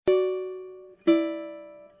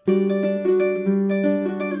Kate.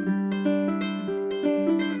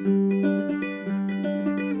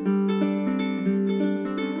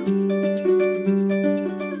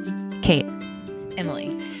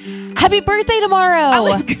 Emily. Happy birthday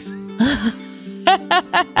tomorrow.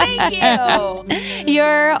 Thank you.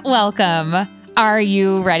 You're welcome. Are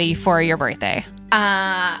you ready for your birthday?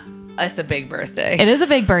 It's a big birthday. It is a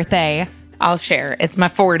big birthday. I'll share. It's my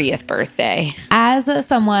 40th birthday. As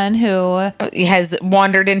someone who has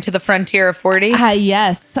wandered into the frontier of 40.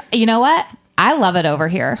 Yes. You know what? I love it over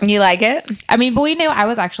here. You like it? I mean, but we knew I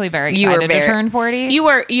was actually very excited to turn 40.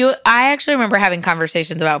 I actually remember having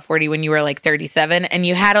conversations about 40 when you were like 37, and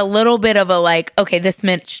you had a little bit of a like, okay, this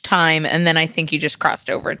much time, and then I think you just crossed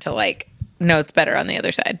over to like, no, it's better on the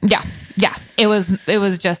other side. Yeah. Yeah. It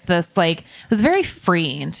was just this like, it was very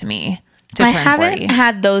freeing to me to I turn haven't 40.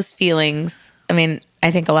 had those feelings. I mean,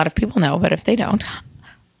 I think a lot of people know, but if they don't,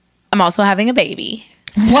 I'm also having a baby.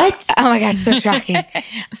 What? Oh my gosh, so shocking.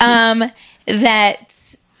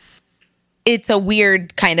 That it's a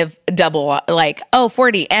weird kind of double, like, oh,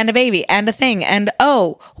 40 and a baby and a thing. And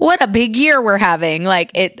oh, what a big year we're having.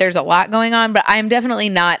 Like there's a lot going on, but I'm definitely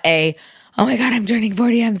not oh my God, I'm turning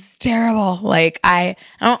 40. I'm terrible. Like I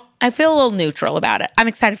feel a little neutral about it. I'm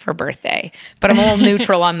excited for a birthday, but I'm a little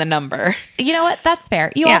neutral on the number. You know what? That's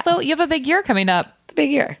fair. You have a big year coming up. It's a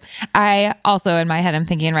big year. I also, in my head, I'm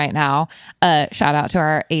thinking right now, shout out to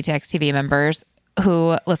our ATX TV members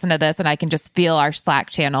who listen to this, and I can just feel our Slack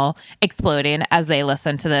channel exploding as they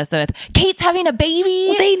listen to this with Kate's having a baby.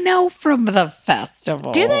 Well, they know from the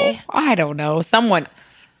festival. Do they? I don't know.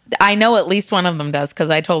 I know at least one of them does, because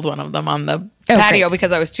I told one of them on the patio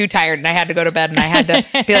because I was too tired and I had to go to bed and I had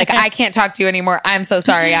to be like, I can't talk to you anymore. I'm so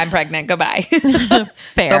sorry. I'm pregnant. Goodbye.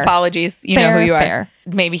 Fair. So apologies. You Fair, know who you are. fair.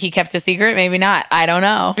 Maybe he kept a secret. Maybe not. I don't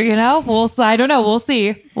know. You know, I don't know. We'll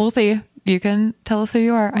see. We'll see. You can tell us who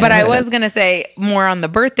you are. But I was going to say more on the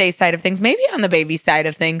birthday side of things, maybe on the baby side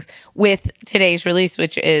of things, with today's release,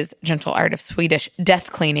 which is Gentle Art of Swedish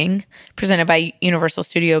Death Cleaning, presented by Universal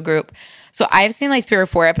Studio Group. So I've seen like 3 or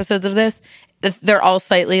 4 episodes of this. They're all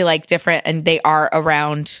slightly like different, and they are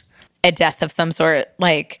around a death of some sort.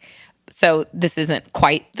 Like, so this isn't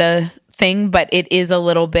quite the thing, but it is a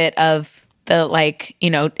little bit of the like, you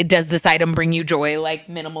know, does this item bring you joy, like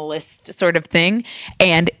minimalist sort of thing.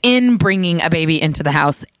 And in bringing a baby into the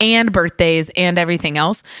house and birthdays and everything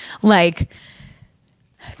else, like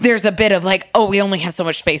there's a bit of like, oh, we only have so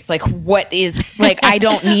much space. Like, what is, like, I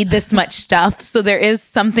don't need this much stuff. So there is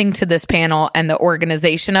something to this panel and the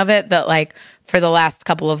organization of it that, like, for the last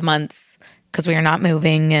couple of months, because we are not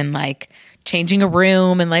moving and like changing a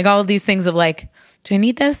room and like all of these things of like, do I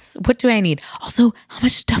need this? What do I need? Also, how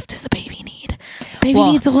much stuff does a baby need? Baby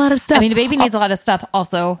needs a lot of stuff. I mean, a baby needs a lot of stuff.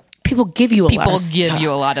 Also, people give you a lot of stuff. People give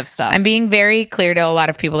you a lot of stuff. I'm being very clear to a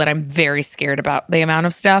lot of people that I'm very scared about the amount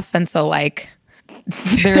of stuff. And so, like,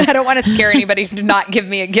 I don't want to scare anybody to not give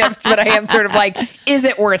me a gift, but I am sort of like, is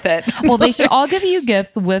it worth it? Well, they should all give you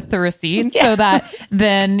gifts with the receipts so that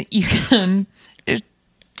then you can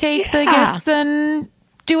take the gifts and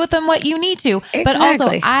do with them what you need to. Exactly. But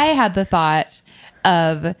also, I had the thought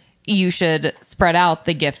of you should spread out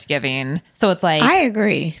the gift giving. So it's like, I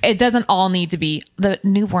agree. It doesn't all need to be, the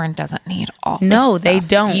newborn doesn't need all this stuff. They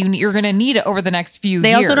don't. You're going to need it over the next few years.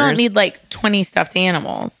 They also don't need like 20 stuffed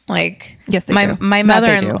animals. Like, yes, they do. My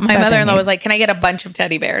mother-in-law was like, can I get a bunch of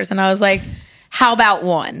teddy bears? And I was like, how about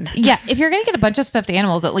one? Yeah, if you're going to get a bunch of stuffed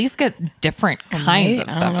animals, at least get different kinds of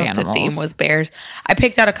stuffed animals. The theme was bears. I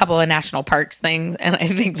picked out a couple of national parks things, and I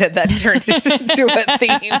think that turned into a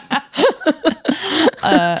theme.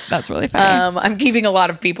 That's really funny. I'm keeping a lot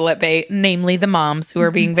of people at bay, namely the moms, who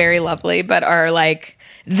are being very lovely, but are like,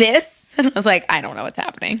 this? And I was like, I don't know what's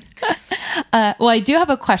happening. Well, I do have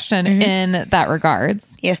a question in that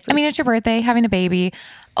regards. Yes, please. I mean, it's your birthday, having a baby,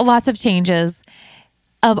 lots of changes.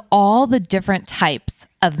 Of all the different types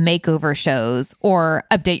of makeover shows or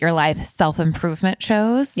update your life self-improvement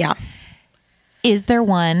shows, is there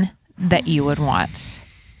one that you would want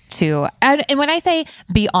to, and when I say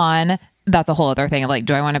be on, that's a whole other thing of like,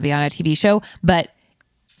 do I want to be on a TV show? But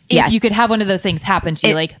if you could have one of those things happen to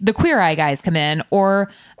you, like the Queer Eye guys come in,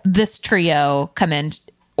 or this trio come in,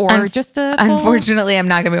 or just a unfortunately, I'm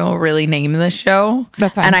not going to be able to really name this show.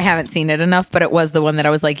 That's fine. And I haven't seen it enough, but it was the one that I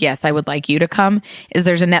was like, yes, I would like you to come.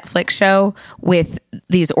 There's a Netflix show with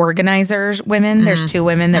these organizers women. There's 2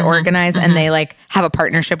 women that organize, and they like have a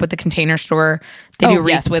partnership with the Container Store. They do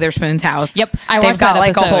Reese Witherspoon's house. Yep. They've got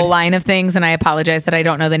like a whole line of things, and I apologize that I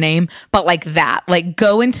don't know the name, but like that, like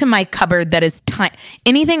go into my cupboard that is tiny.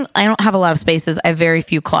 Anything, I don't have a lot of spaces. I have very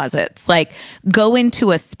few closets. Like go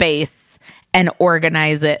into a space and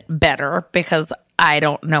organize it better because I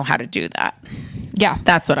don't know how to do that. Yeah.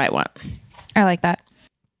 That's what I want. I like that.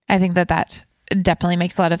 I think that definitely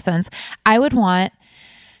makes a lot of sense. I would want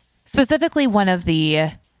specifically one of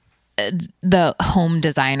the home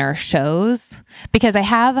designer shows because I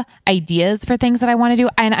have ideas for things that I want to do.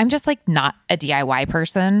 And I'm just like not a DIY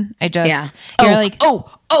person. I just,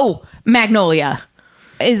 Magnolia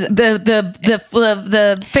is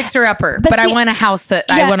the fixer upper, but I want a house that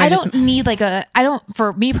I want to don't need like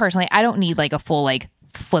for me personally, I don't need like a full like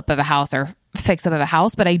flip of a house or fix up of a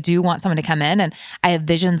house, but I do want someone to come in and I have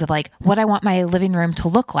visions of like what I want my living room to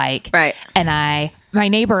look like. Right. And my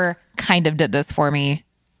neighbor kind of did this for me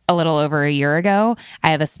a little over a year ago.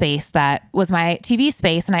 I have a space that was my TV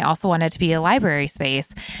space and I also wanted it to be a library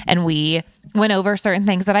space. And we went over certain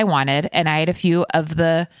things that I wanted and I had a few of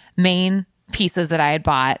the main pieces that I had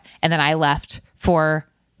bought. And then I left for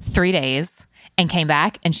 3 days and came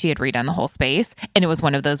back and she had redone the whole space. And it was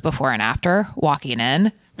one of those before and after walking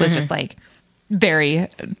in was just like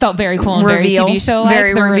felt very cool and reveal. Very TV show like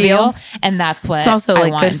very the reveal. And that's what it's also I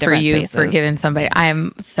like want good for you spaces. for giving somebody.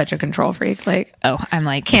 I'm such a control freak. Like, I'm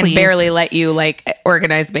like, can please. barely let you like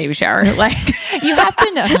organize baby shower. Like you have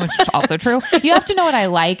to know, which is also true. You have to know what I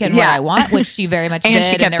like and what I want, which she very much and did.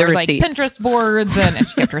 She kept and there was receipts. like Pinterest boards and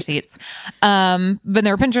she kept receipts. But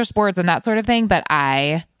there were Pinterest boards and that sort of thing. But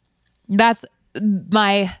that's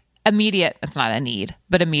my immediate, it's not a need,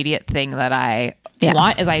 but immediate thing that I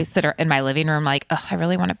want is I sit in my living room like, oh, I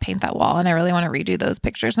really want to paint that wall and I really want to redo those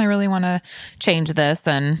pictures and I really want to change this.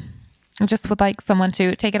 And I just would like someone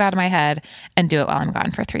to take it out of my head and do it while I'm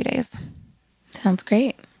gone for 3 days. Sounds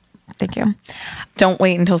great. Thank you. Don't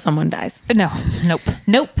wait until someone dies.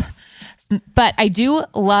 Nope. But I do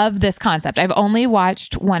love this concept. I've only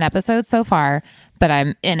watched one episode so far, but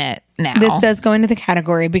I'm in it now. This does go into the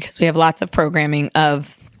category because we have lots of programming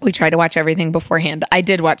we try to watch everything beforehand. I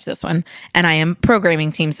did watch this one and I am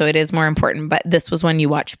programming team, so it is more important, but this was when you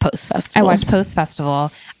watched post festival. I watched post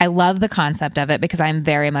festival. I love the concept of it because I'm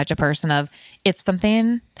very much a person of if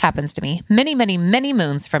something happens to me many, many, many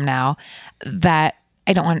moons from now that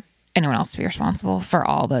I don't want anyone else to be responsible for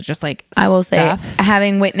all the just like I will stuff. say,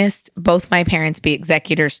 having witnessed both my parents be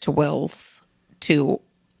executors to wills to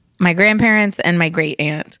my grandparents and my great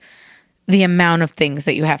aunt, the amount of things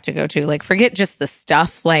that you have to go to, like forget just the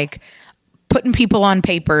stuff, like putting people on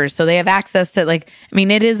papers so they have access to like, I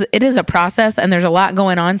mean, it is a process and there's a lot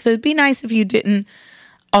going on. So it'd be nice if you didn't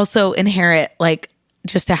also inherit like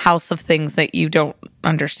just a house of things that you don't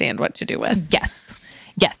understand what to do with.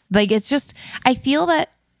 Yes. Like it's just, I feel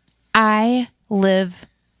that I live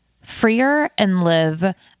freer and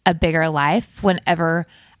live a bigger life whenever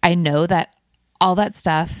I know that all that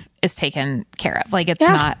stuff is taken care of. Like it's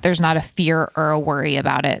not, there's not a fear or a worry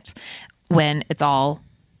about it when it's all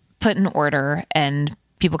put in order and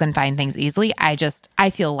people can find things easily. I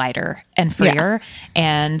feel lighter and freer.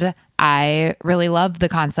 And I really love the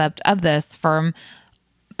concept of this from,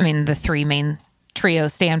 the three main trio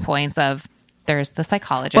standpoints of there's the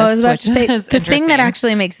psychologist. Well, I was about to say, the thing that interesting.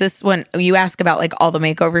 actually makes this one, you ask about like all the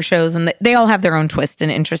makeover shows and they all have their own twist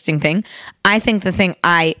and interesting thing. I think the thing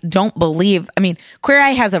I don't believe, Queer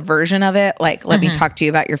Eye has a version of it. Like, let me talk to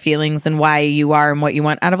you about your feelings and why you are and what you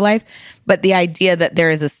want out of life. But the idea that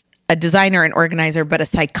there is a designer and organizer, but a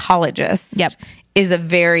psychologist is a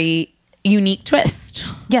very unique twist.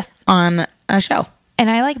 Yes. On a show. And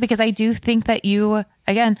I like because I do think that you,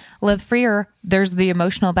 again, live freer. There's the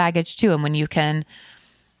emotional baggage too. And when you can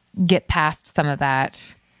get past some of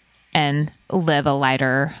that and live a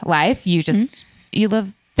lighter life, you just, you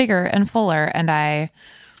live bigger and fuller. And I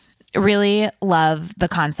really love the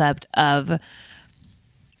concept of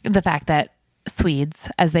the fact that Swedes,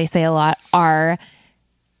 as they say a lot,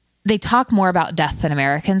 they talk more about death than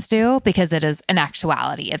Americans do because it is an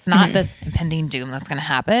actuality. It's not this impending doom that's going to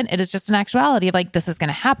happen. It is just an actuality of like, this is going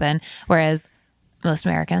to happen. Whereas most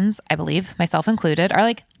Americans, I believe, myself included, are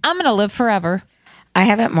like, I'm going to live forever. I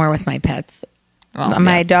have it more with my pets. Well,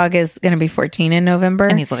 my dog is going to be 14 in November.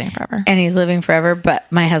 And he's living forever.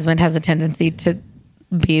 But my husband has a tendency to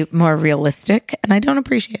be more realistic and I don't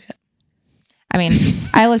appreciate it.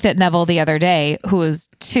 I looked at Neville the other day, who was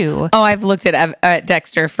 2. Oh, I've looked at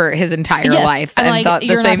Dexter for his entire life and like, thought the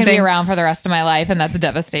you're same not going to thing. be around for the rest of my life, and that's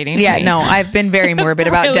devastating. Yeah, to me. no, I've been very morbid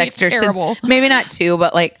about really Dexter terrible. since maybe not 2,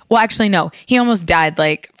 but like, well, actually, no, he almost died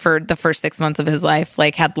like for the first 6 months of his life,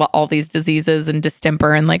 like had all these diseases and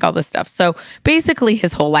distemper and like all this stuff. So basically,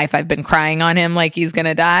 his whole life, I've been crying on him like he's going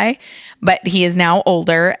to die, but he is now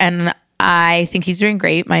older, and I think he's doing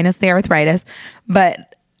great, minus the arthritis, but.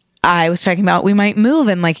 I was talking about we might move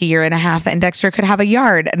in like a year and a half and Dexter could have a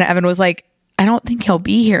yard. And Evan was like, I don't think he'll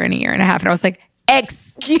be here in a year and a half. And I was like,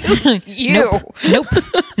 excuse you.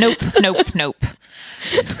 Nope.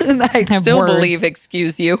 And I still believe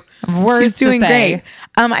excuse you. Words He's doing to say. great.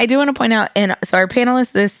 I do want to point out, so our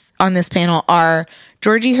panelists on this panel are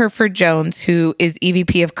Georgie Herford Jones, who is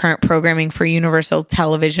EVP of Current Programming for Universal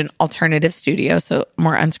Television Alternative Studio, so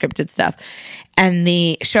more unscripted stuff, and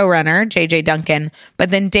the showrunner, JJ Duncan. But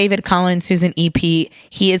then David Collins, who's an EP,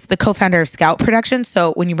 he is the co-founder of Scout Productions.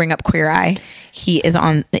 So when you bring up Queer Eye, he is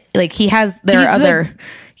on, like, he's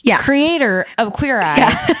creator of Queer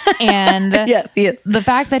Eye. And yes, he is. The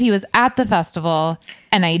fact that he was at the festival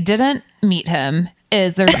and I didn't meet him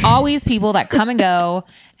is there's always people that come and go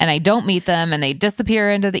and I don't meet them and they disappear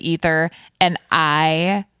into the ether. And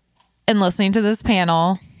I, in listening to this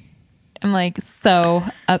panel, I'm like so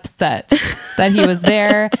upset that he was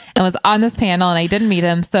there and was on this panel and I didn't meet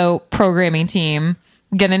him. So programming team,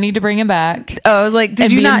 gonna need to bring him back. Oh, I was like,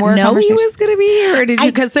 did you not know he was gonna be here? Or did you?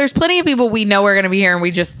 Because there's plenty of people we know are gonna be here and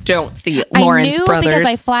we just don't see Lawrence Brothers. Because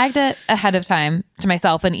I flagged it ahead of time to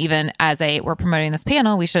myself, and even as we're promoting this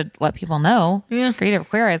panel, we should let people know Creative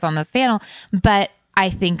Queer is on this panel. But I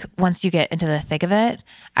think once you get into the thick of it,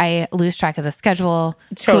 I lose track of the schedule,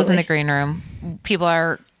 who's in the green room. People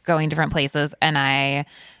are going different places, and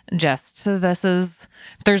there's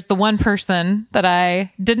the one person that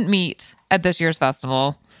I didn't meet at this year's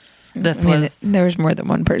festival. There was more than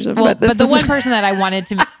one person. Well, but the one person that I wanted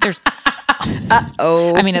to meet,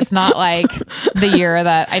 I mean, it's not like the year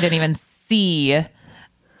that I didn't even see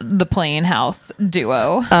the Playing House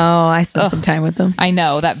duo. Oh, I spent some time with them. I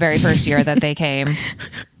know, that very first year that they came.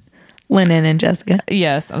 Lennon and Jessica.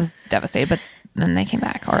 Yes, I was devastated, but then they came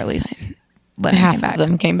back, or at least Lennon half came back. of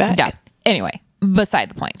them came back. Yeah. Anyway, beside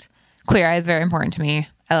the point. Queer Eye is very important to me.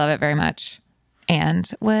 I love it very much. And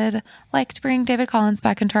would like to bring David Collins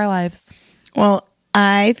back into our lives. Well,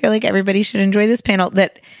 I feel like everybody should enjoy this panel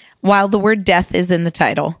that, while the word death is in the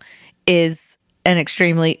title, is an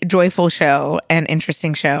extremely joyful show and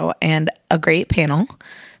interesting show and a great panel.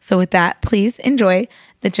 So with that, please enjoy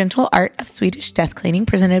The Gentle Art of Swedish Death Cleaning,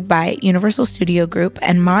 presented by Universal Studio Group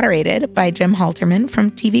and moderated by Jim Halterman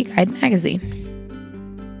from TV Guide magazine.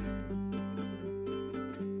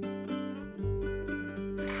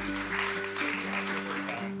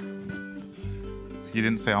 You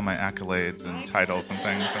didn't say all my accolades and titles and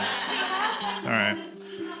things. It's all right.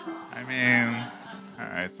 I mean, all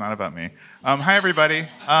right, it's not about me. Hi, everybody.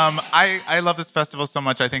 I love this festival so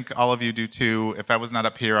much. I think all of you do, too. If I was not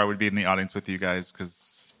up here, I would be in the audience with you guys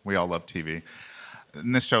because we all love TV.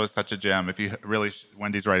 And this show is such a gem. If you really,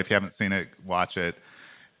 Wendy's right, if you haven't seen it, watch it.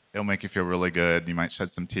 It'll make you feel really good. You might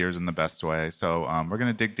shed some tears in the best way. So we're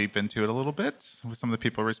going to dig deep into it a little bit with some of the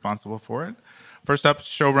people responsible for it. First up,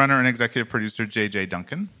 showrunner and executive producer JJ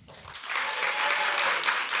Duncan.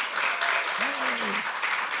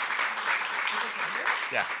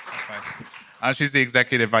 Yeah, that's fine. She's the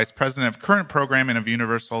executive vice president of current programming of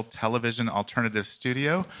Universal Television Alternative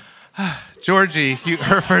Studio. Georgie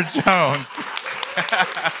Herford Jones.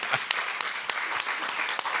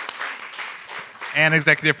 And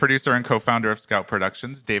executive producer and co-founder of Scout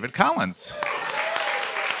Productions, David Collins.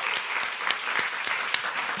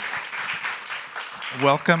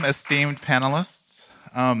 Welcome, esteemed panelists.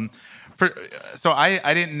 So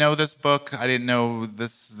I didn't know this book. I didn't know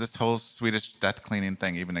this whole Swedish death cleaning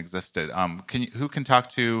thing even existed. Who can talk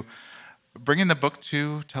to bringing the book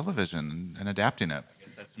to television and adapting it? I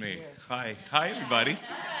guess that's me. Hi, everybody.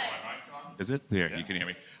 Is it? There, yeah. You can hear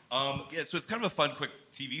me. So it's kind of a fun, quick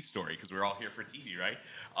TV story because we're all here for TV, right?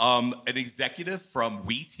 An executive from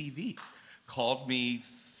WeTV called me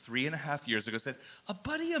 3.5 years ago, said, a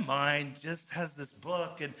buddy of mine just has this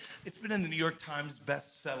book, and it's been in the New York Times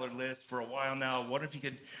bestseller list for a while now. Wonder if you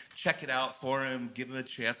could check it out for him, give him a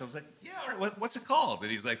chance. I was like, yeah, all right, what's it called?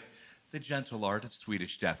 And he's like, The Gentle Art of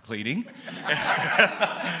Swedish Death Cleaning.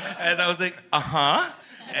 And I was like, uh-huh.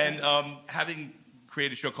 And having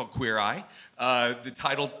created a show called Queer Eye, the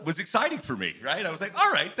title was exciting for me, right? I was like,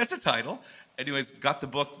 all right, that's a title. Anyways, got the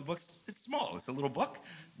book. The book's it's small. It's a little book.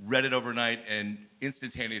 Read it overnight and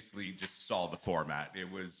instantaneously just saw the format.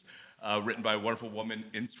 It was written by a wonderful woman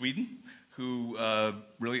in Sweden who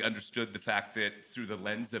really understood the fact that through the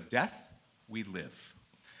lens of death, we live.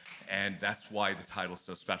 And that's why the title's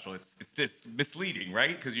so special. It's just misleading,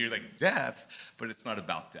 right? Because you're like, death, but it's not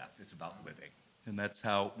about death. It's about living. And that's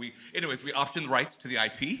how we optioned the rights to the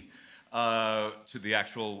IP, to the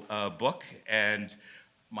actual book. And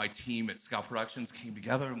my team at Scout Productions came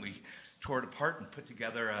together and we tore it apart and put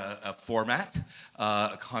together a format,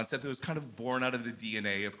 a concept that was kind of born out of the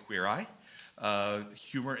DNA of Queer Eye.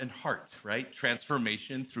 humor and heart, right?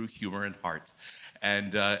 Transformation through humor and heart.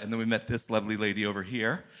 And then we met this lovely lady over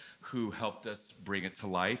here who helped us bring it to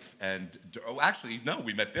life. And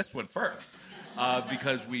we met this one first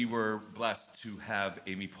because we were blessed to have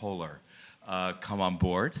Amy Poehler come on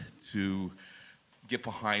board to get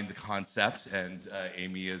behind the concept. And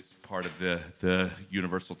Amy is part of the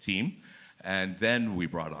Universal team. And then we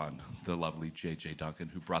brought on the lovely J.J. Duncan,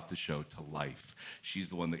 who brought the show to life. She's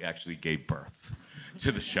the one that actually gave birth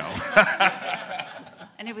to the show.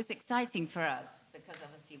 And it was exciting for us because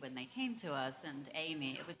obviously when they came to us and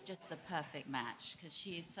Amy, it was just the perfect match because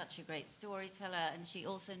she is such a great storyteller and she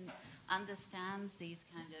also understands these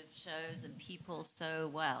kind of shows and people so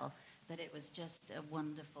well that it was just a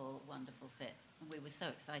wonderful, wonderful fit. And we were so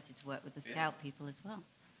excited to work with the Scout people as well.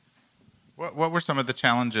 What were some of the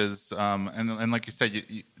challenges? And like you said,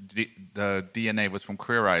 the DNA was from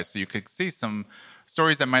Queer Eye, so you could see some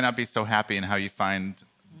stories that might not be so happy and how you find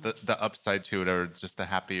the upside to it, or just the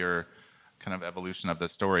happier kind of evolution of the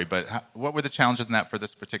story. But what were the challenges in that for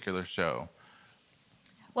this particular show?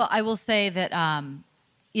 Well, I will say that,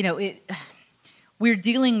 we're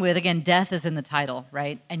dealing with, again, death is in the title,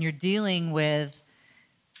 right? And you're dealing with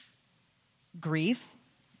grief,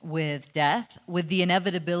 with death, with the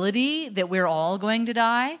inevitability that we're all going to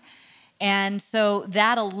die. And so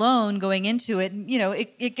that alone going into it,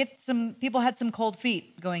 it gets people had some cold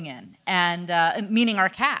feet going in, and meaning our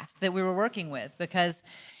cast that we were working with, because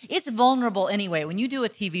it's vulnerable anyway. When you do a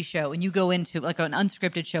TV show and you go into like an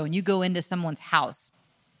unscripted show and you go into someone's house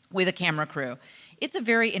with a camera crew, it's a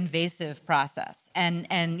very invasive process. And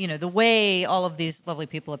the way all of these lovely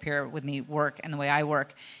people up here with me work and the way I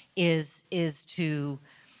work is to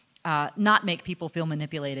not make people feel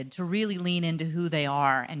manipulated, to really lean into who they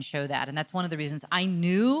are and show that. And that's one of the reasons I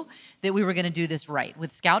knew that we were going to do this right.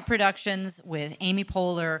 With Scout Productions, with Amy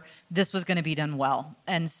Poehler, this was going to be done well.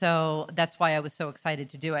 And so that's why I was so excited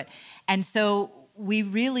to do it. And so we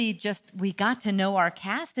really we got to know our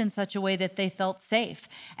cast in such a way that they felt safe.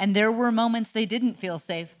 And there were moments they didn't feel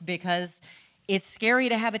safe, because it's scary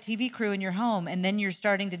to have a TV crew in your home, and then you're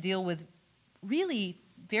starting to deal with really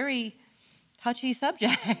very touchy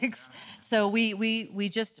subjects. So we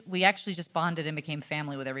actually just bonded and became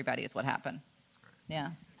family with everybody is what happened.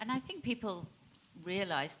 Yeah. And I think people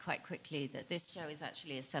realized quite quickly that this show is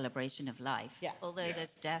actually a celebration of life. Yeah. Although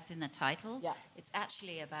there's death in the title, it's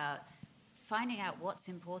actually about finding out what's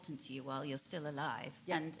important to you while you're still alive,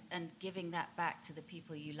 and giving that back to the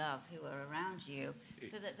people you love who are around you,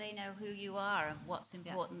 so that they know who you are and what's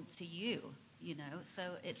important to you. So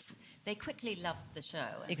they quickly loved the show.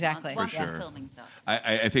 Exactly. Once For the sure. filming started.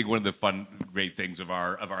 I think one of the great things of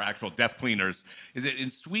our actual death cleaners is that in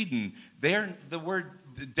Sweden, the word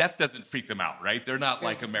death doesn't freak them out, right? They're not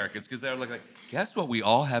like Americans, because they're like, guess what we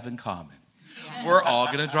all have in common? Yeah. We're all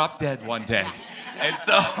going to drop dead one day. And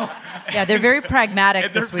so... they're very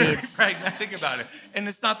pragmatic, the Swedes. Very pragmatic about it. And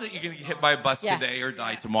it's not that you're going to get hit by a bus today or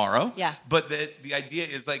die tomorrow. Yeah. But the idea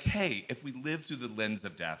is like, hey, if we live through the lens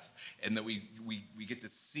of death, and that we get to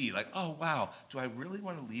see, like, oh, wow, do I really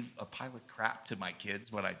want to leave a pile of crap to my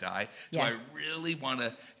kids when I die? Do I really want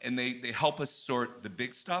to... And they help us sort the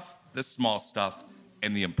big stuff, the small stuff,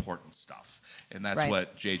 and the important stuff. And that's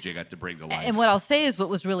what JJ got to bring to life. And what I'll say is what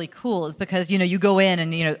was really cool is because, you go in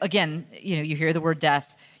and, again, you hear the word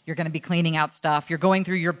death, you're going to be cleaning out stuff, you're going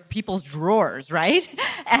through your people's drawers, right?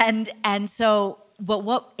 And so, but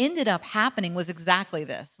what ended up happening was exactly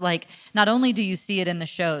this. Like, not only do you see it in the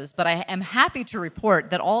shows, but I am happy to report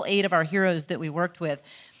that all 8 of our heroes that we worked with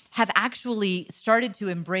have actually started to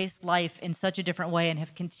embrace life in such a different way and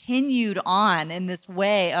have continued on in this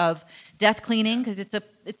way of death cleaning, because it's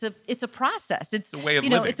a process. It's a way of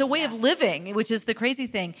living. It's a way of living, which is the crazy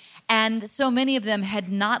thing. And so many of them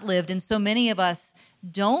had not lived, and so many of us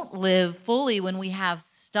don't live fully when we have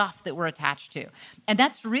stuff that we're attached to. And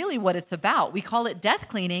that's really what it's about. We call it death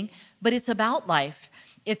cleaning, but it's about life.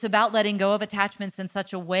 It's about letting go of attachments in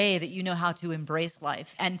such a way that you know how to embrace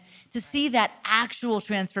life. And to see that actual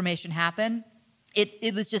transformation happen,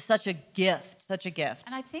 it was just such a gift, such a gift.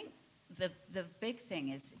 And I think the big thing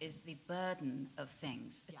is the burden of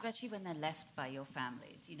things, especially when they're left by your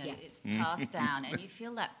families. It's passed down, and you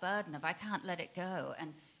feel that burden of, I can't let it go.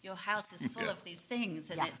 And your house is full of these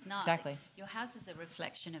things, and it's not. Exactly. Your house is a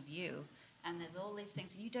reflection of you, and there's all these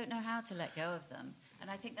things, and you don't know how to let go of them. And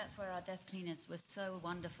I think that's where our death cleaners were so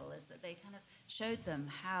wonderful, is that they kind of showed them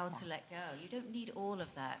how to let go. You don't need all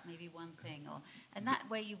of that, maybe one thing, and that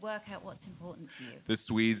way you work out what's important to you. The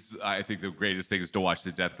Swedes, I think the greatest thing is to watch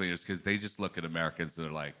the death cleaners, because they just look at Americans and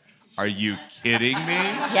they're like, Are you kidding me?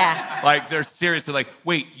 Yeah. Like, they're seriously like,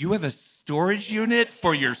 wait, you have a storage unit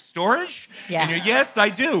for your storage? Yeah. And you're, yes, I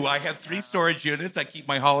do. I have 3 storage units. I keep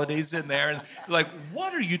my holidays in there. And they're like,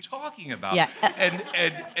 what are you talking about? Yeah.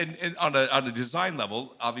 And on a design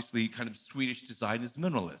level, obviously, kind of Swedish design is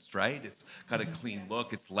minimalist, right? It's got a clean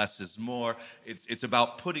look. It's less is more. It's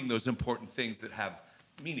about putting those important things that have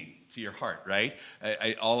meaning to your heart, right?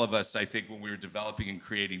 All of us, I think, when we were developing and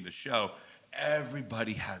creating the show,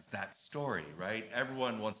 everybody has that story, right?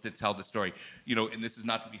 Everyone wants to tell the story. You know, and this is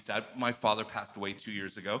not to be sad. My father passed away 2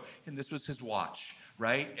 years ago, and this was his watch,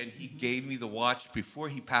 right? And he gave me the watch before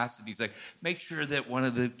he passed, and he's like, make sure that one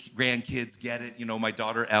of the grandkids get it, you know, my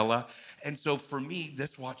daughter Ella. And so for me,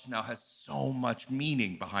 this watch now has so much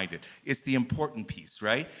meaning behind it. It's the important piece,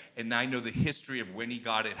 right? And I know the history of when he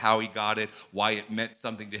got it, how he got it, why it meant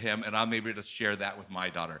something to him, and I'm able to share that with my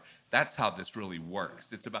daughter. That's how this really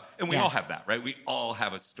works. It's about, and we all have that, right? We all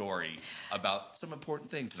have a story about some important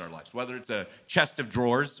things in our lives, whether it's a chest of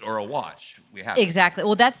drawers or a watch. We have Exactly.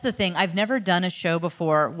 Well, that's the thing. I've never done a show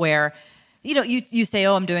before where, you know, you say,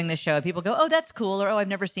 oh, I'm doing this show. And people go, oh, that's cool. Or, oh, I've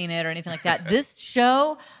never seen it or anything like that. This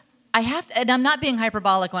show, I have to, and I'm not being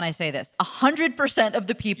hyperbolic when I say this, 100% of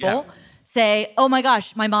the people say, oh my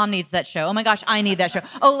gosh, my mom needs that show. Oh my gosh, I need that show.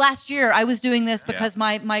 Oh, last year I was doing this because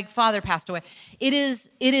my father passed away. It is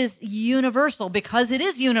universal because it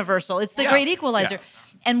is universal. It's the great equalizer. Yeah.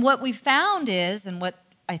 And what we found is, and what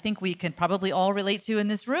I think we can probably all relate to in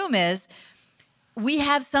this room is, we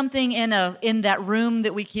have something in that room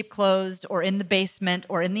that we keep closed, or in the basement,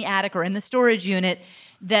 or in the attic, or in the storage unit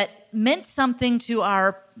that meant something to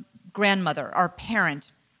our grandmother, our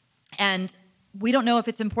parent, and we don't know if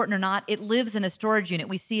it's important or not. It lives in a storage unit.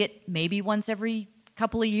 We see it maybe once every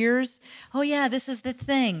couple of years. Oh, yeah, this is the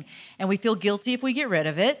thing. And we feel guilty if we get rid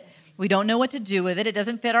of it. We don't know what to do with it. It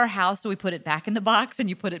doesn't fit our house, so we put it back in the box and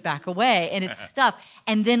you put it back away. And it's stuff.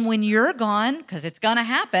 And then when you're gone, because it's going to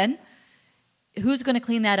happen, who's going to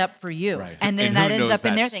clean that up for you? Right. And then And that who ends knows up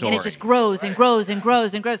in that their thing. And it story? just grows and grows and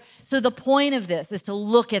grows and grows. So the point of this is to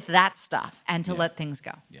look at that stuff and to let things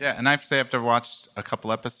go. Yeah, and I have to say, after I watched a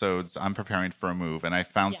couple episodes, I'm preparing for a move, and I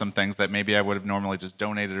found some things that maybe I would have normally just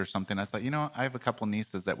donated or something. I thought, you know, I have a couple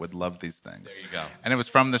nieces that would love these things. There you go. And it was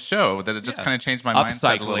from the show that it just kind of changed my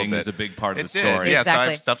mindset a little Upcycling bit. is a big part of It the did. story. Yeah, so I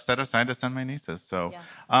Exactly. have stuff set aside to send my nieces. So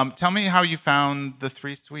tell me how you found the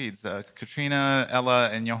 3 Swedes, Katrina, Ella,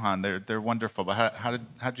 and Johan. They're wonderful, but how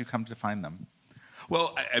did you come to find them?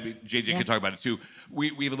 Well, I mean, JJ can talk about it too. We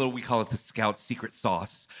have a little, we call it the Scout secret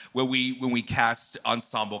sauce, where when we cast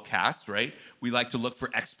ensemble cast, right? We like to look for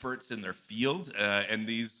experts in their field, and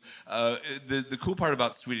these the cool part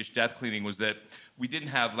about Swedish death cleaning was that we didn't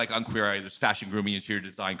have, like on Queer Eye, there's fashion, grooming, interior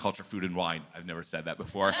design, culture, food, and wine. I've never said that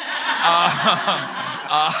before.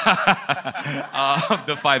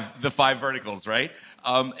 The five verticals, right?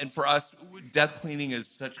 And for us, death cleaning is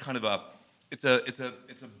such kind of a It's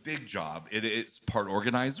a big job. It's part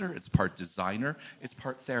organizer, it's part designer, it's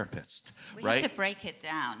part therapist, We right? had to break it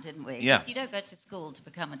down, didn't we? Yeah. Because you don't go to school to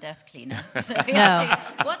become a death cleaner. So we had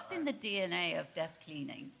to, what's in the DNA of death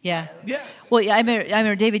cleaning? Yeah. You know? Yeah. Well, yeah, I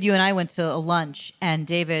remember, David, you and I went to a lunch, and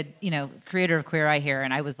David, you know, creator of Queer Eye here,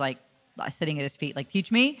 and I was like, sitting at his feet, like,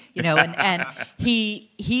 teach me, you know, and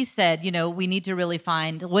he said, you know, we need to really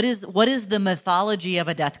find what is the mythology of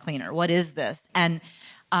a death cleaner? What is this? And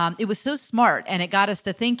it was so smart, and it got us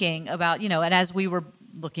to thinking about, you know, and as we were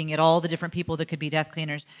looking at all the different people that could be death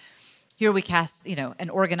cleaners, here we cast, you know, an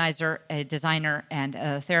organizer, a designer, and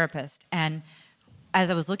a therapist. And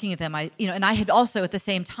as I was looking at them, and I had also at the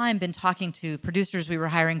same time been talking to producers we were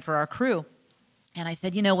hiring for our crew. And I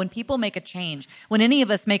said, you know, when people make a change, when any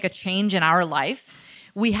of us make a change in our life,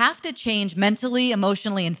 we have to change mentally,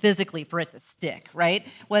 emotionally, and physically for it to stick, right?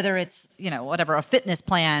 Whether it's, you know, whatever, a fitness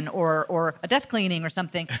plan or a death cleaning or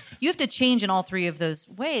something, you have to change in all 3 of those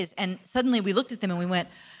ways. And suddenly we looked at them and we went,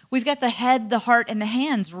 we've got the head, the heart, and the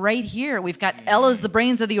hands right here. We've got Ella's the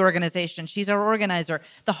brains of the organization. She's our organizer.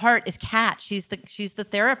 The heart is Kat. She's the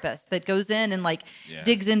therapist that goes in and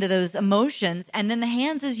digs into those emotions. And then the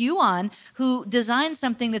hands is Yuan, who designed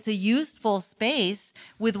something that's a useful space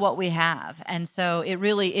with what we have. And so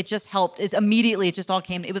it just helped. It just all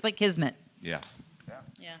came. It was like kismet. Yeah.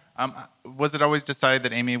 Was it always decided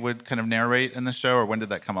that Amy would kind of narrate in the show, or when did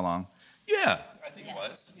that come along? Yeah, I think it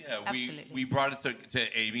was. Yeah, Absolutely. we brought it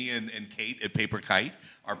to Amy and Kate at Paper Kite,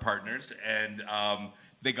 our partners, and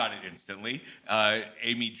they got it instantly.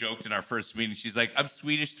 Amy joked in our first meeting, she's like, I'm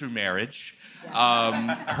Swedish through marriage.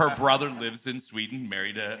 Her brother lives in Sweden,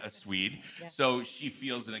 married a Swede, so she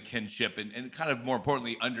feels in a kinship and kind of more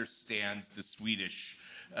importantly understands the Swedish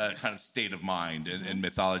kind of state of mind and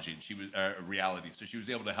mythology. And she was reality, so she was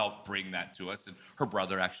able to help bring that to us. And her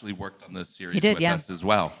brother actually worked on the series with us as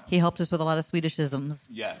well. He helped us with a lot of Swedishisms.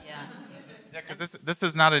 Yes. Yeah. Yeah, because this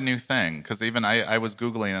is not a new thing. Because even I was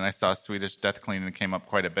Googling and I saw Swedish death cleaning and came up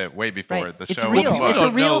quite a bit way before the It's show. real. was- It's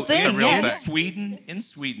a real thing. It's a real Yeah. thing. In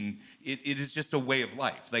Sweden, it is just a way of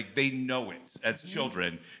life. Like they know it as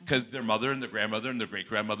children because their mother and their grandmother and their great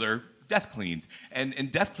grandmother death cleaned,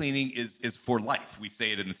 and death cleaning is for life. We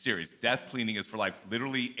say it in the series. Death cleaning is for life,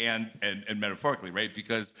 literally and metaphorically, right?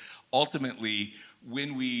 Because ultimately,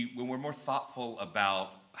 when we're more thoughtful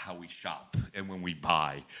about how we shop and when we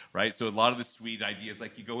buy, right? So a lot of the Swede ideas,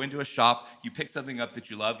 like you go into a shop, you pick something up that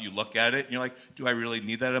you love, you look at it, and you're like, do I really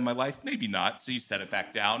need that in my life? Maybe not. So you set it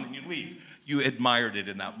back down and you leave. You admired it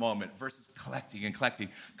in that moment versus collecting and collecting.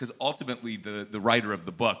 Because ultimately, the writer of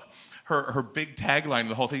the book, her big tagline of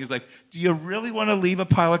the whole thing is like, do you really want to leave a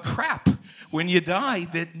pile of crap when you die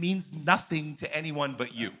that means nothing to anyone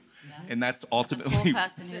but you? And that's ultimately... The poor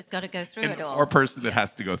person who's got to go through it all. Or person that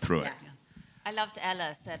has to go through it. Yeah. I loved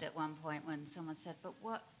Ella said at one point when someone said, but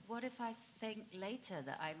what if I think later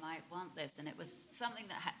that I might want this? And it was something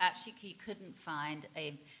that actually he couldn't find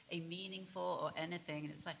a meaning for or anything.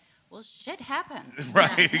 And it's like, well, shit happens.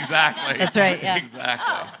 Right, exactly. That's right, yeah. Exactly.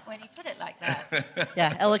 Oh, when you put it like that.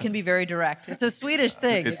 Yeah, Ella can be very direct. It's a Swedish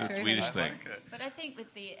thing. It's a Swedish thing. But I think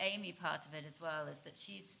with the Amy part of it as well is that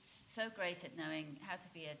she's so great at knowing how to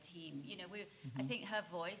be a team. You know, I think her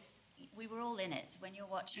voice, we were all in it. When you're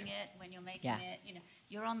watching it, when you're making it, you know,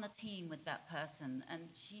 you're on the team with that person, and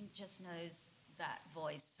she just knows that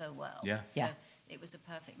voice so well. Yeah. So it was a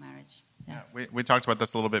perfect marriage. Yeah, we talked about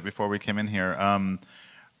this a little bit before we came in here.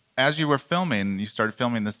 As you were filming, you started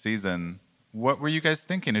filming this season. What were you guys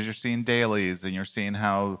thinking as you're seeing dailies and you're seeing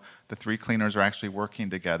how the three cleaners are actually working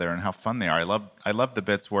together and how fun they are? I love the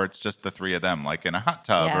bits where it's just the three of them, like in a hot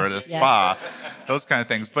tub or at a spa, those kind of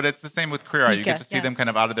things. But it's the same with Queer Eye. You get to see them kind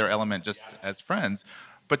of out of their element just as friends.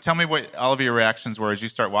 But tell me what all of your reactions were as you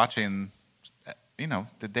start watching, you know,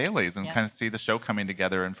 the dailies and kind of see the show coming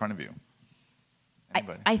together in front of you.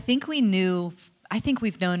 I think we knew. I think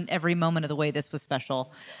we've known every moment of the way this was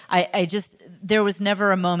special. There was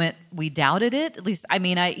never a moment we doubted it. At least, I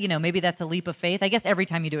mean, maybe that's a leap of faith. I guess every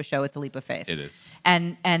time you do a show, it's a leap of faith. It is.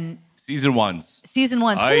 And season ones.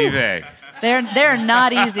 They're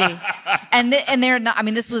not easy, and they're not. I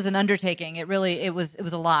mean, this was an undertaking. It was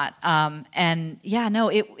a lot.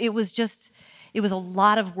 It was a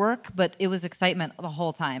lot of work, but it was excitement the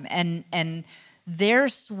whole time. And their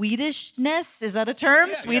Swedishness, is that a term?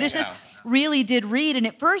 Yeah, Swedishness really did read. And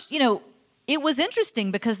at first, it was interesting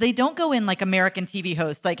because they don't go in like American TV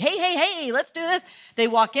hosts, like, hey, let's do this. They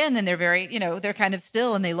walk in and they're very, they're kind of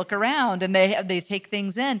still and they look around and they take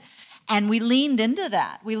things in. And we leaned into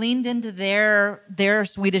that. We leaned into their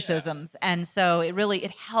Swedishisms. And so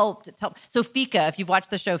it helped. It's helped. So fika, if you've watched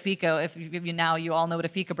the show Fika, you all know what a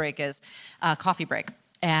fika break is, coffee break.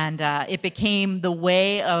 And it became the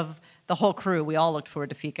way of the whole crew. We all looked forward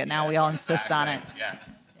to fika. Now we all insist on it. Yeah.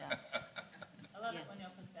 I love it when you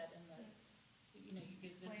put that in you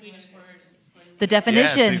give the Swedish word and explain The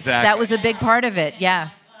definitions. Yes, exactly. That was a big part of it. Yeah.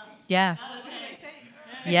 Yeah.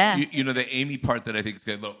 Yeah. The Amy part that I think is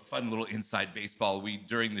a fun little inside baseball.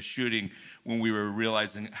 During the shooting, when we were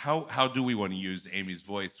realizing how do we want to use Amy's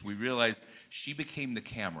voice, we realized she became the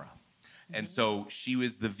camera. And so she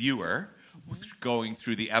was the viewer going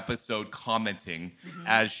through the episode, commenting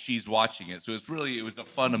as she's watching it. So it was a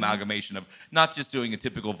fun amalgamation of not just doing a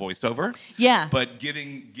typical voiceover, but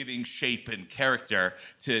giving shape and character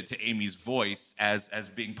to Amy's voice as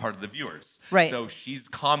being part of the viewers. Right. So she's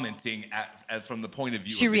commenting from the point of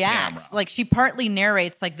view She of the reacts. camera. Like she partly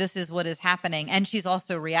narrates like this is what is happening, and she's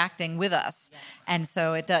also reacting with us. Yeah. And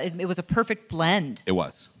so it was a perfect blend. It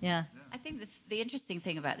was. Yeah. I think the interesting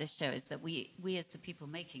thing about this show is that we as the people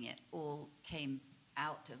making it all came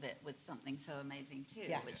out of it with something so amazing too,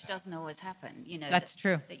 which doesn't always happen. That's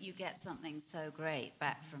true. That you get something so great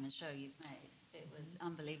back from a show you've made. It was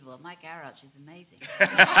unbelievable. My garage is amazing.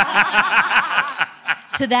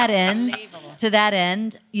 To that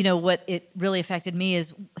end, what it really affected me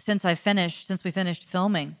is since we finished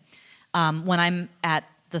filming, when I'm at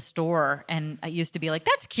the store and I used to be like,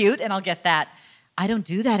 that's cute, and I'll get that. I don't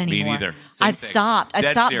do that anymore. Me neither. I've stopped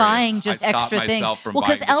buying just extra things. Well,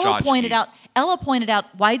 because Ella pointed out,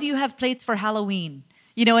 why do you have plates for Halloween?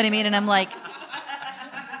 You know what I mean? And I'm like,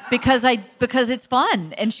 because it's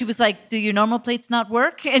fun. And she was like, do your normal plates not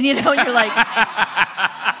work? And you're like,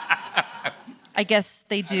 I guess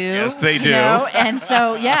they do. Yes, they do. And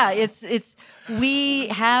so, it's we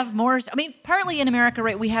have more. I mean, partly in America,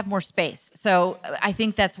 right? We have more space. So I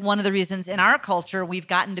think that's one of the reasons in our culture we've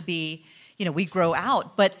gotten to be, we grow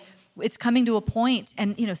out, but it's coming to a point,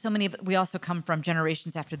 and so many of we also come from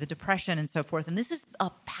generations after the Depression and so forth, and this is a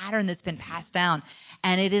pattern that's been passed down,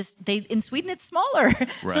 and it is in Sweden it's smaller,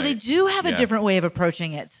 so they do have a different way of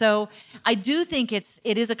approaching it. So I do think it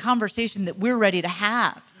is a conversation that we're ready to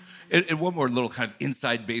have. And one more little kind of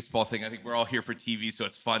inside baseball thing. I think we're all here for TV, so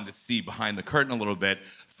it's fun to see behind the curtain a little bit.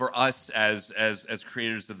 For us as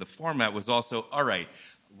creators of the format was also, all right,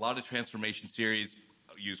 a lot of transformation series,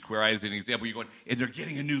 use Queer Eye as an example, you're going, and they're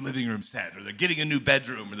getting a new living room set, or they're getting a new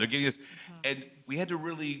bedroom, or they're getting this. And we had to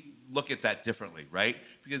really look at that differently, right?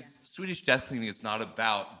 Because Swedish death cleaning is not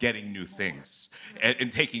about getting new things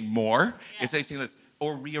and taking more. It's taking this,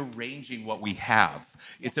 or rearranging what we have.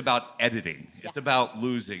 It's about editing. It's about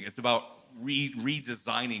losing. It's about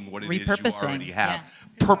redesigning what it is you already have.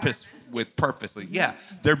 Purpose with purposely. Yeah,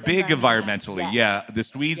 they're big environmentally. Yeah, the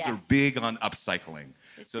Swedes are big on upcycling.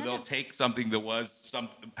 So they'll take something that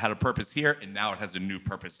had a purpose here, and now it has a new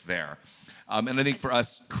purpose there. And I think for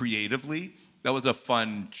us creatively, that was a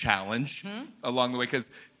fun challenge along the way,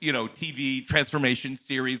 because TV, transformation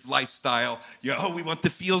series, lifestyle. We want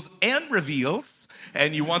the feels and reveals,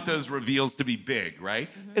 and you want those reveals to be big, right?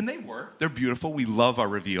 And they work. They're beautiful. We love our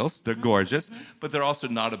reveals. They're gorgeous, but they're also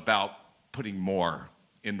not about putting more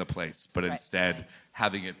in the place, but instead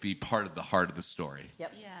having it be part of the heart of the story.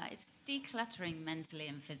 Yep. Yeah, it's decluttering mentally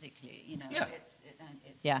and physically.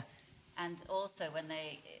 And also when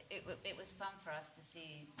it was fun for us to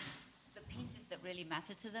see the pieces that really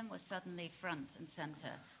mattered to them were suddenly front and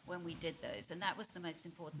center when we did those. And that was the most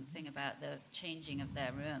important thing about the changing of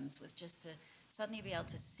their rooms, was just to suddenly be able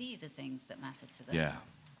to see the things that mattered to them.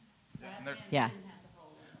 Yeah.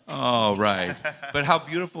 Oh, right. But how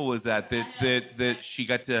beautiful was that Susie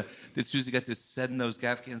got to send those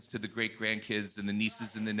Afghans to the great grandkids and the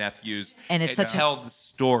nieces and the nephews, and tell the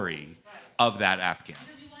story of that Afghan.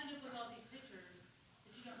 Because you wind up with all these pictures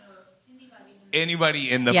that you don't know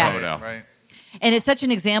anybody in the photo. Right. And it's such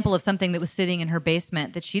an example of something that was sitting in her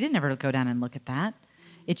basement that she didn't ever go down and look at that.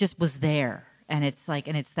 It just was there, and it's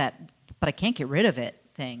that, but I can't get rid of it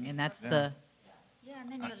thing, and that's the. Yeah,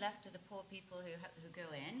 and then you're left to the poor people who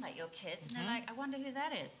go in, like your kids, and they're like, I wonder who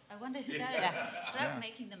that is. I wonder who that is. So they're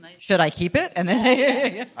making the most. Should I keep it? And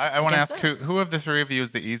then I want to ask who of the three of you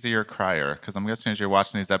is the easier crier? Because I'm guessing as you're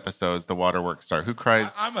watching these episodes, the waterworks start. Who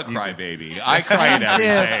cries? I'm a crybaby. I cry at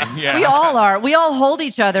everything. Yeah. We all are. We all hold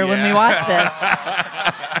each other when we watch this.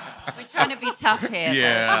 We're trying to be tough here.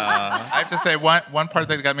 Yeah. I have to say, one part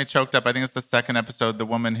that got me choked up, I think it's the second episode, the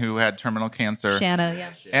woman who had terminal cancer. Shanna,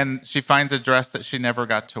 yeah. And she finds a dress that she never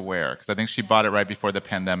got to wear, because I think she bought it right before the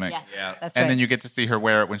pandemic. Yes, that's and right. then you get to see her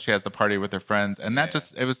wear it when she has the party with her friends. And that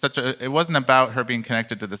it wasn't about her being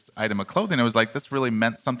connected to this item of clothing. It was like, this really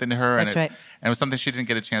meant something to her. That's right. And it was something she didn't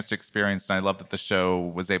get a chance to experience. And I love that the show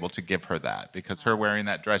was able to give her that, because her wearing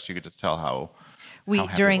that dress, you could just tell how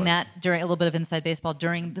during a little bit of inside baseball,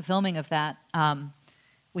 during the filming of that,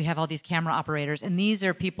 we have all these camera operators, and these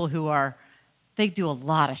are people who they do a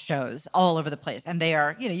lot of shows all over the place, and they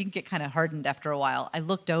are, you can get kind of hardened after a while. I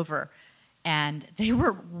looked over, and they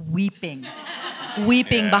were weeping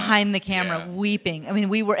behind the camera, weeping. I mean,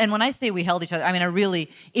 and when I say we held each other, I mean,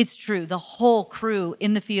 it's true. The whole crew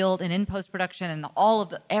in the field and in post-production and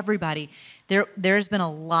everybody, there's been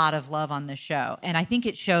a lot of love on this show. And I think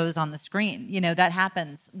it shows on the screen. That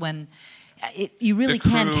happens when you really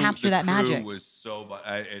can capture that magic. Was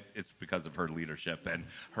it's because of her leadership and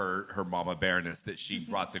her mama bearness that she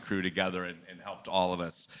brought the crew together and helped all of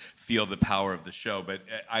us feel the power of the show. But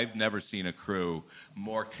I've never seen a crew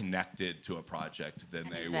more connected to a project than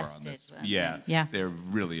they were on this. Yeah, they're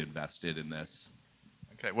really invested in this.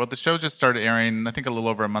 Okay, well, the show just started airing, I think, a little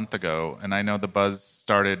over a month ago, and I know the buzz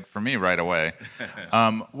started for me right away.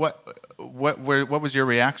 What was your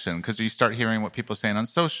reaction? Because you start hearing what people are saying on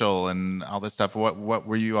social and all this stuff. What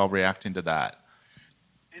were you all reacting to that?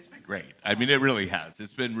 It's been great. I mean, it really has.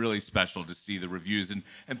 It's been really special to see the reviews and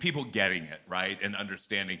people getting it, right, and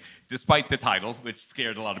understanding. Despite the title, which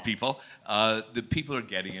scared a lot of people, the people are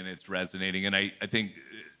getting it. It's resonating, and I think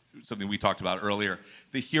something we talked about earlier,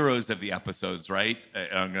 the heroes of the episodes, right?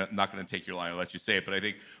 I'm not going to take your line, I'll let you say it, but I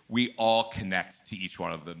think we all connect to each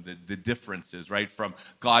one of them. The differences, right? From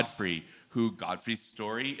Godfrey's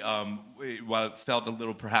story, while it felt a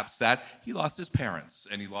little perhaps sad, he lost his parents,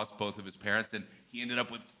 and he lost both of his parents, and he ended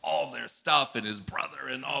up with all their stuff and his brother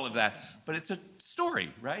and all of that. But it's a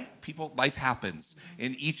story, right? Life happens.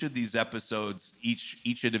 In each of these episodes,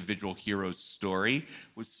 each individual hero's story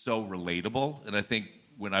was so relatable. And I think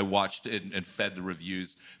when I watched it and fed the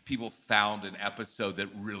reviews, people found an episode that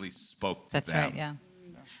really spoke to them. That's right, yeah.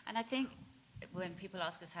 And I think when people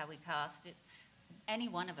ask us how we cast it, any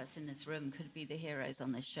one of us in this room could be the heroes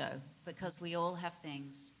on this show, because we all have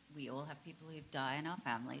things. We all have people who die in our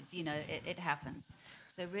families. You know, it happens.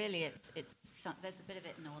 So really, there's a bit of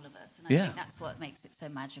it in all of us, and I think that's what makes it so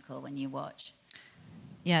magical when you watch.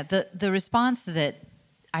 Yeah, the response that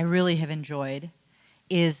I really have enjoyed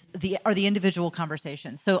are the individual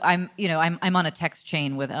conversations. So I'm on a text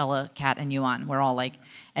chain with Ella, Kat, and Yuan. We're all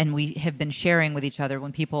and we have been sharing with each other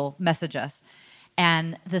when people message us.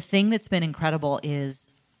 And the thing that's been incredible is,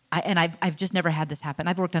 I've just never had this happen.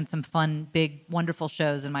 I've worked on some fun, big, wonderful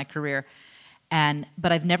shows in my career,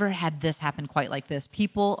 but I've never had this happen quite like this.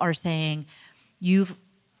 People are saying, "You've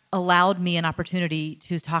allowed me an opportunity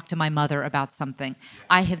to talk to my mother about something.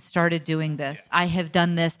 I have started doing this. I have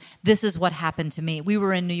done this. This is what happened to me." We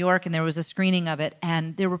were in New York, and there was a screening of it,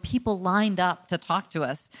 and there were people lined up to talk to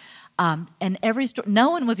us. And no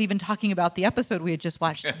one was even talking about the episode we had just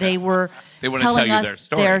watched. They were telling us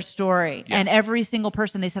their story. Yeah. And every single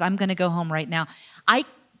person, they said, "I'm going to go home right now." I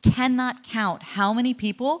cannot count how many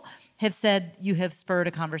people have said you have spurred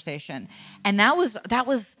a conversation. And that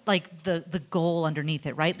was like the goal underneath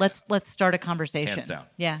it, right? Let's start a conversation. Hands down.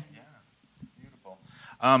 Yeah. Beautiful.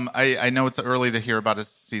 I know it's early to hear about a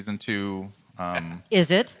season 2.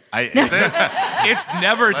 Is it? Is it? It's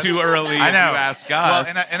never too early if you ask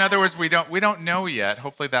us. Well, in other words, we don't know yet.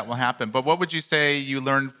 Hopefully that will happen. But what would you say you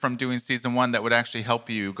learned from doing season 1 that would actually help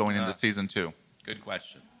you going into season 2? Good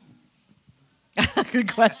question.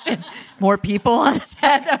 Good question. More people on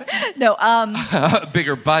set? No.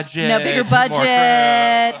 Bigger budget. No, bigger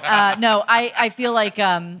budget. No, I feel like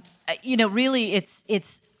really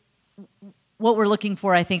it's what we're looking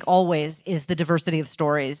for, I think, always is the diversity of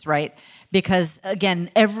stories, right? Because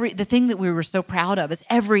again, the thing that we were so proud of is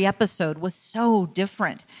every episode was so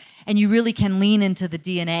different, and you really can lean into the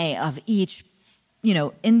DNA of each,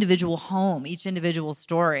 individual home, each individual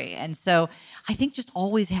story. And so I think just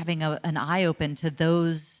always having an eye open to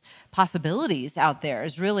those possibilities out there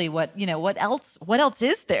is really what else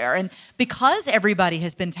is there. And because everybody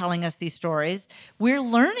has been telling us these stories, we're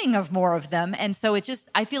learning of more of them. And so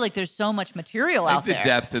I feel like there's so much material out there. The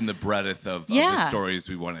depth and the breadth of the stories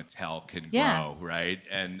we want to tell can grow, right?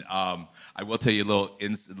 And I will tell you a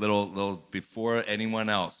little before anyone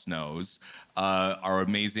else knows, our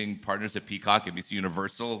amazing partners at Peacock, NBC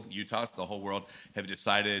Universal, Utah, the whole world, have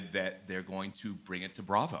decided that they're going to bring it to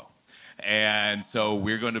Bravo. And so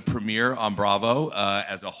we're going to premiere on Bravo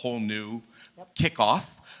as a whole new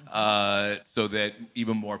kickoff so that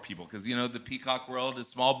even more people, because, the Peacock world is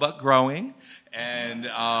small but growing. And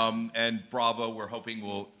Bravo, we're hoping,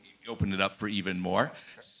 will open it up for even more.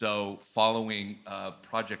 So following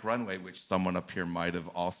Project Runway, which someone up here might have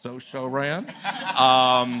also show ran,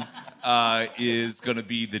 is going to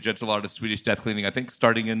be the Gentle Art of Swedish Death Cleaning, I think,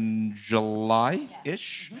 starting in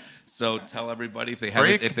July-ish. So tell everybody if they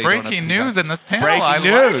haven't. Breaking news in this panel. Breaking I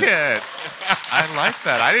news. like it. I like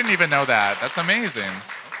that. I didn't even know that. That's amazing.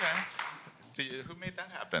 Okay. Who made that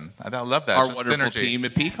happen? I love that. Our wonderful team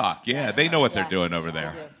at Peacock. Yeah, they know what they're doing over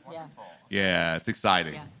there. Yeah, it's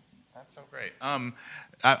exciting. Yeah. That's so great. I'm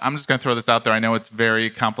just going to throw this out there. I know it's very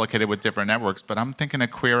complicated with different networks, but I'm thinking a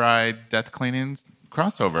Queer Eye Death Cleaning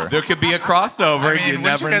crossover. There could be a crossover. You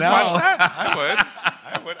never know. Would you guys watch that? I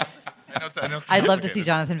would. I know it's I'd love to see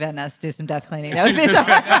Jonathan Van Ness do some death cleaning.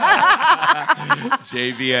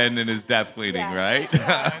 JVN and his death cleaning, right?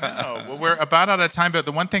 I know. Well, we're about out of time, but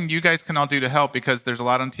the one thing you guys can all do to help, because there's a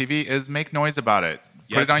lot on TV, is make noise about it.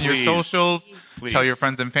 Put it on your socials, tell your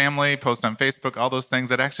friends and family, post on Facebook, all those things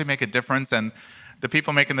that actually make a difference. And the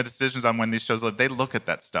people making the decisions on when these shows live, they look at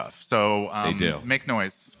that stuff. So they do. Make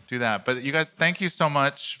noise. Do that. But you guys, thank you so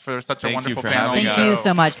much for such a wonderful panel. Thank you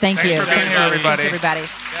so much. Thanks for being here, everybody. Thanks, everybody.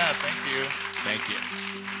 Yeah, thank you. Thank you.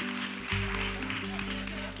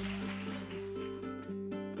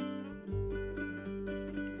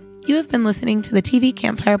 You have been listening to the TV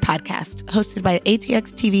Campfire podcast, hosted by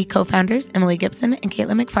ATX TV co-founders Emily Gibson and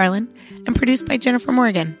Caitlin McFarlane, and produced by Jennifer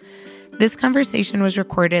Morgan. This conversation was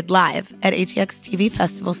recorded live at ATX TV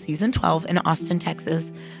Festival Season 12 in Austin,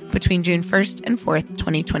 Texas, between June 1st and 4th,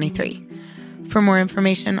 2023. For more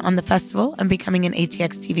information on the festival and becoming an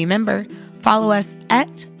ATX TV member, follow us at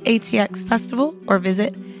ATX Festival or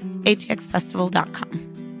visit atxfestival.com.